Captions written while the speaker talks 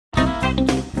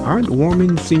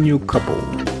heartwarming senior couple.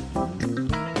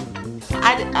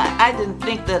 I didn't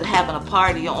think that having a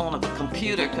party on a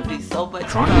computer could be so much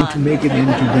Trying fun. to make it in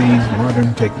today's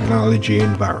modern technology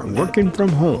environment, working from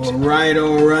home. All right.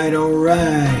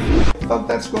 Thought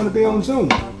that's going to be on Zoom.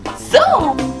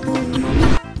 Zoom?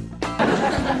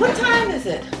 What time is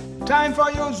it? Time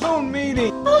for your Zoom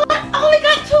meeting. Oh, I only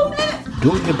got 2 minutes.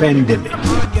 During the pandemic,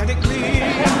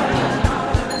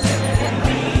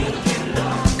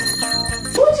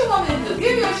 What you want me to do?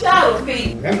 Give you a shower,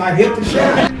 Pete. That might hit the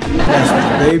shot.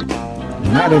 that's babe,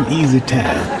 not an easy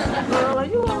time. Girl, are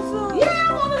you on Zoom? Yeah,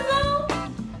 I'm on a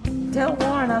Zoom. Tell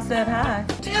Warren I said hi.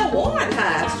 Tell Warren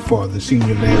hi. For the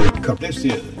senior married couple, this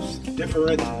is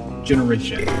Different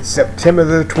Generation. September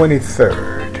the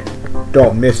 23rd.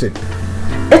 Don't miss it.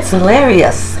 It's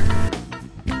hilarious.